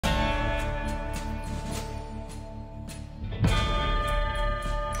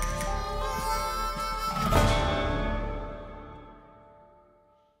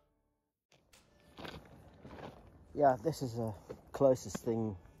Yeah, this is the closest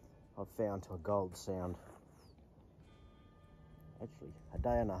thing I've found to a gold sound. Actually, a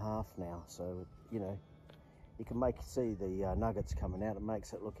day and a half now, so, you know, you can see the nuggets coming out. It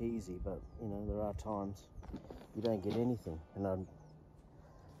makes it look easy, but, you know, there are times you don't get anything. And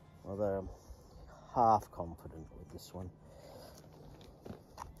although I'm half confident with this one.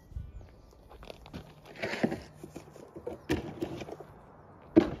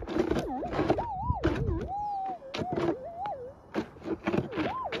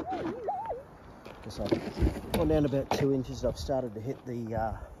 So I've gone down about 2 inches. I've started to hit the, you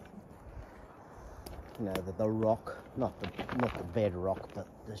know, the rock, not the bed rock, but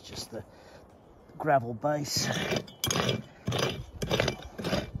there's just the gravel base. I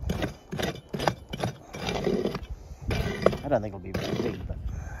don't think it'll be very big, but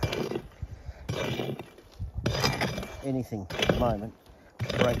anything at the moment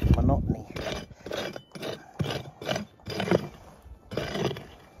to break the monotony.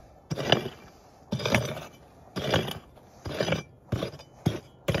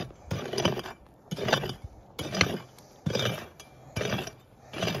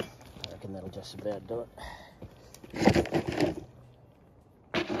 That'll just about do it.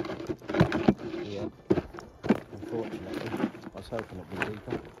 Yeah, unfortunately, I was hoping it'd be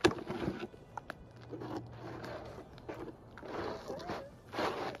deeper.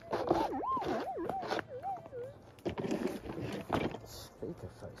 Speaker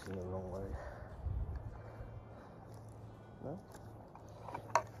facing the wrong way. No?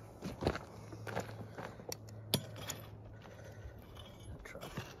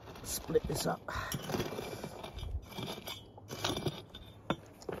 Split this up.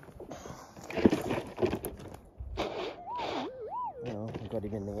 Well, I got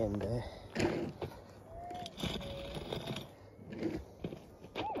him in the end there.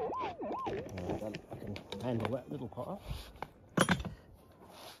 I can handle that little pile.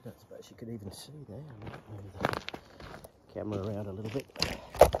 Don't suppose you could even see there. I might move the camera around a little bit.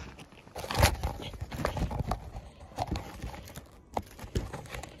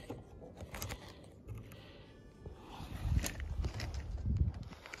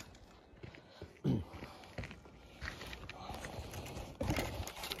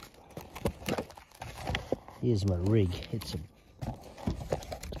 Here's my rig. It's a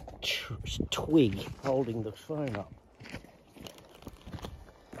twig holding the phone up.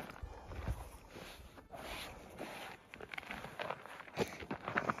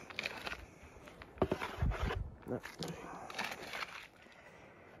 No.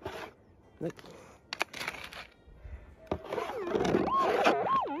 Nope.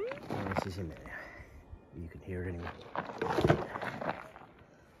 Oh, this is in there. You can hear it anyway.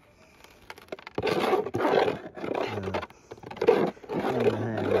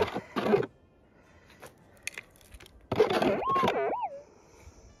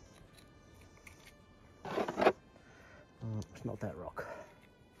 It's not that rock.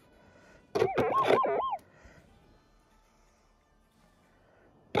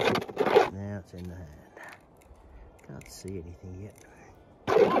 Now it's in the hand. Can't see anything yet.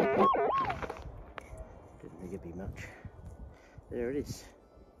 Didn't think it'd be much. There it is.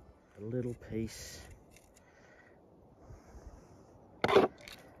 A little piece. A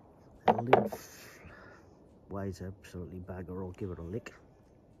little weighs absolutely bugger. I'll give it a lick.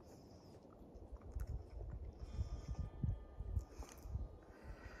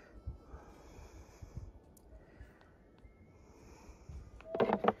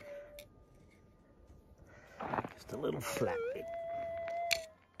 Just a little flat bit.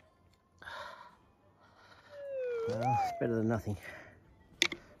 Well, it's better than nothing.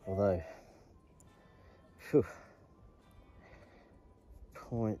 Although, phew,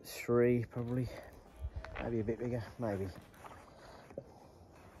 0.3 probably, maybe a bit bigger, maybe.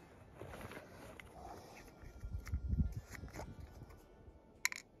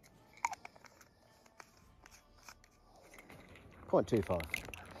 .25,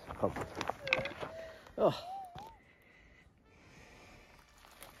 probably. Oh.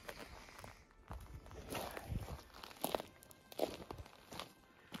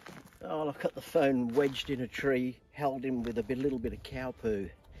 Oh, I've got the phone wedged in a tree, held him with a little bit of cow poo.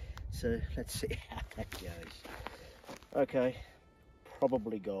 So let's see how that goes. Okay,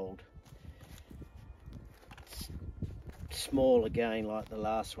 probably gold. It's small again like the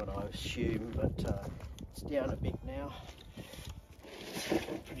last one, I assume, but it's down a bit now.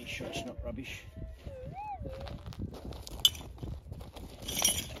 I'm pretty sure it's not rubbish.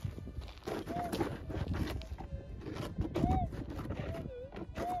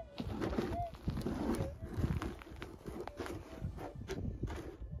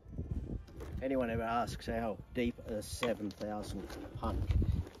 Anyone ever asks how deep a 7,000 hunt.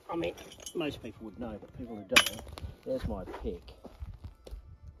 I mean, most people would know, but people who don't, there's my pick.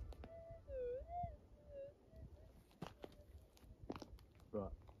 Right,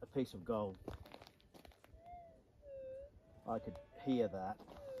 a piece of gold. I could hear that.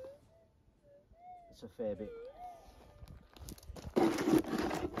 It's a fair bit.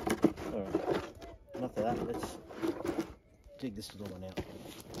 Alright, enough of that, let's dig this little one out.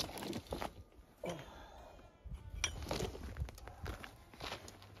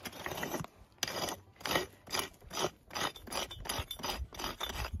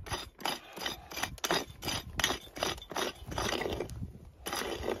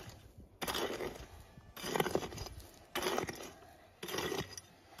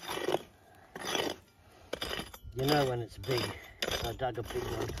 You know when it's big. I dug a big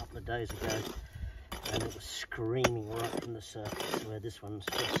one a couple of days ago and it was screaming right from the surface, where this one's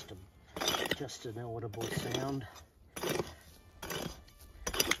just an audible sound.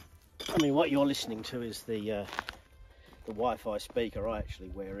 I mean, what you're listening to is the Wi-Fi speaker. I actually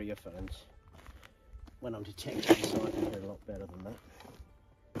wear earphones when I'm detecting, so I can hear a lot better than that.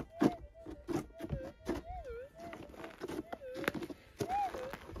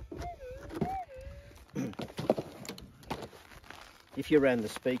 If you ran the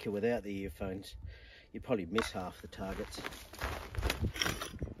speaker without the earphones, you'd probably miss half the targets.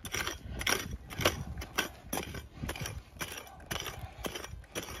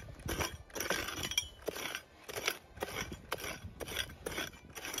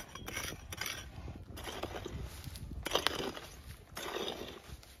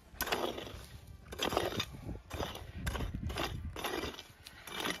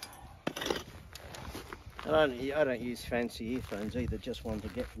 I don't use fancy earphones either, just one to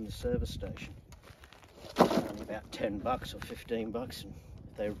get from the service station. Only about $10 or $15, and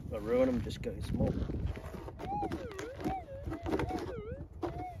if they ruin them, just go small.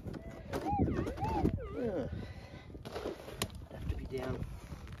 Yeah. Have to be down a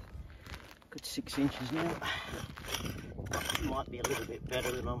good 6 inches now. Might be a little bit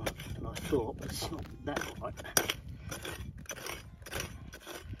better than I thought, but it's not that right.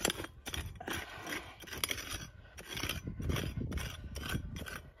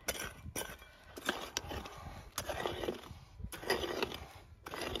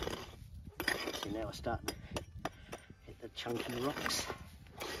 Now I start to hit the chunky rocks.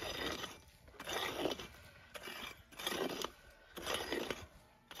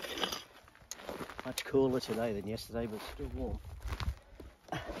 Much cooler today than yesterday, but still warm.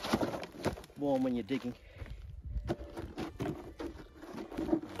 Warm when you're digging.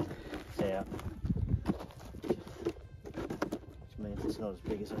 It's out. Which means it's not as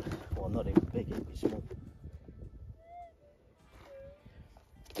big as well, not even big, it'd be small.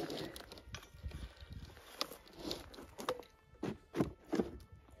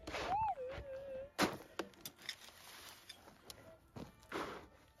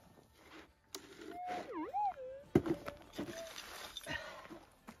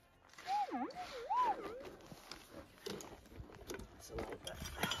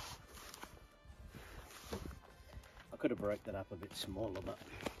 I could have broke that up a bit smaller, but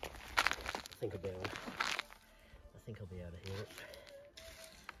I think I'll be able to hear it.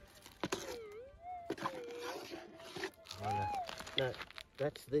 Oh, no,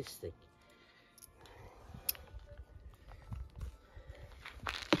 that's this thing.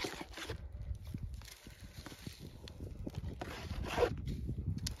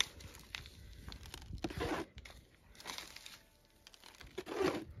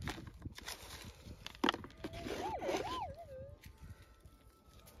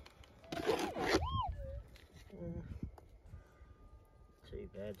 Too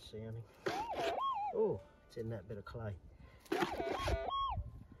bad sounding. Oh, it's in that bit of clay.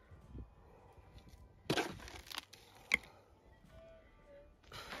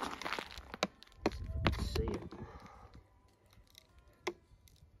 See it.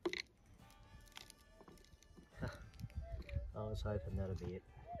 I was hoping that'd be it,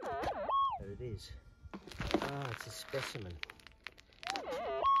 but it is. Ah, it's a specimen.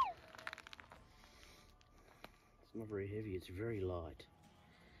 It's not very heavy, it's very light.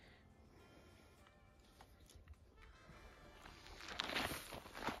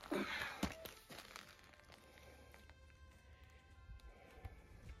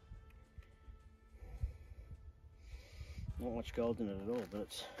 Not much gold in it at all, but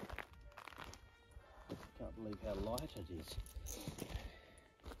it's, I can't believe how light it is.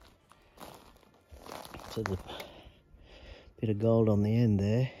 So the bit of gold on the end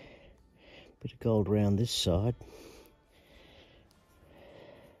there, bit of gold around this side.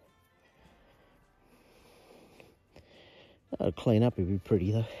 That'll clean up, it'd be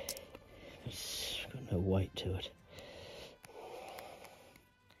pretty though. It's got no weight to it.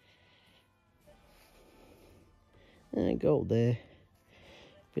 Gold there,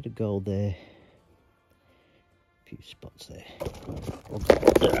 bit of gold there, a few spots there.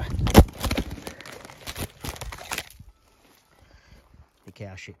 The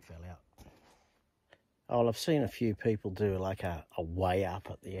cow shit fell out. Oh, well, I've seen a few people do like a weigh up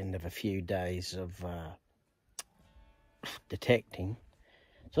at the end of a few days of detecting.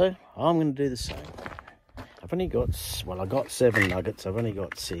 So I'm going to do the same. I've only got, well, I got 7 nuggets. I've only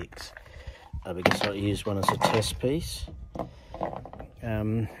got 6 because I used one as a test piece.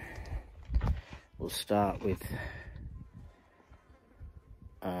 We'll start with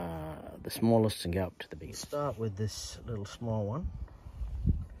the smallest and go up to the biggest. Start with this little small one.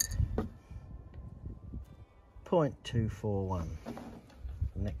 0.241.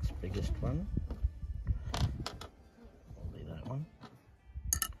 Next biggest one. Will be that one.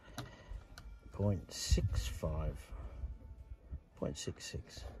 0.65.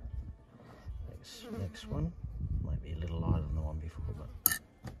 0.66. Next one. Might be a little lighter than the one before, but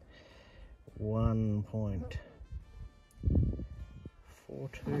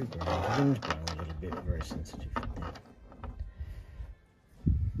 1.42 grams. The wind's blowing a little bit, very sensitive for that.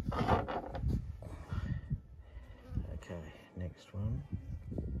 Okay, next one.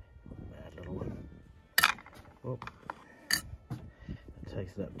 Bad little one. Oh. That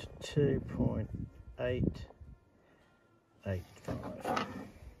takes it up to 2.885.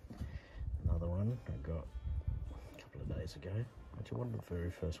 Another one I got a couple of days ago. Actually, one of the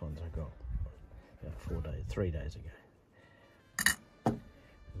very first ones I got about 3 days ago.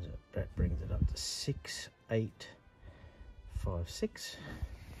 That brings it up to 6.856.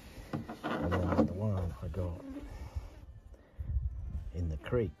 And then the one I got in the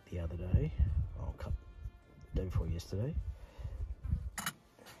creek the other day, day before yesterday,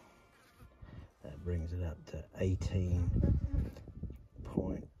 that brings it up to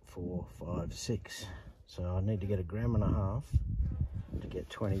 18.456. So I need to get 1.5 grams to get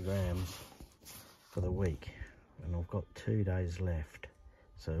 20 grams for the week, and I've got 2 days left,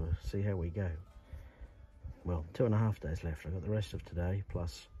 so we'll see how we go. Well, 2.5 days left. I've got the rest of today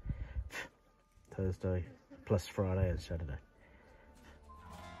plus Thursday plus Friday and Saturday.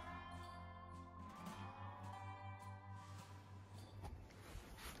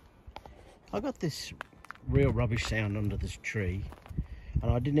 I got this real rubbish sound under this tree, and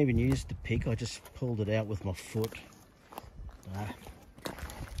I didn't even use the pick. I just pulled it out with my foot.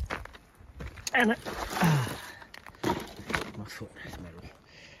 And my foot is metal.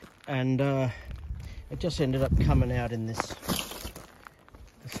 And it just ended up coming out in this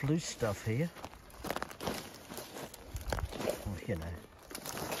loose stuff here. Well, you know,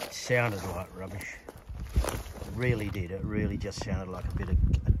 it sounded like rubbish. It really did. It really just sounded like a bit of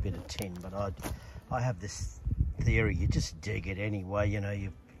tin. But I have this theory: you just dig it anyway. You know,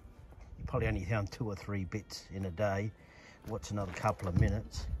 you probably only found 2 or 3 bits in a day. What's another couple of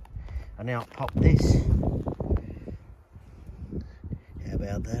minutes? And now pop this. How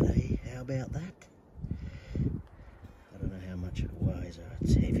about that, eh? How about that? I don't know how much it weighs.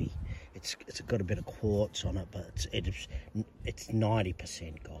 It's heavy. It's got a bit of quartz on it, but it's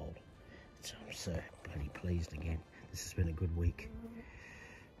 90% gold. So I'm so bloody pleased again. This has been a good week.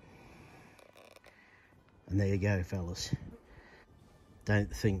 And there you go, fellas.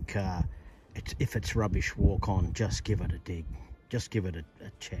 Don't think if it's rubbish, walk on. Just give it a dig. Just give it a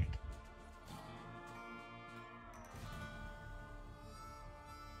check.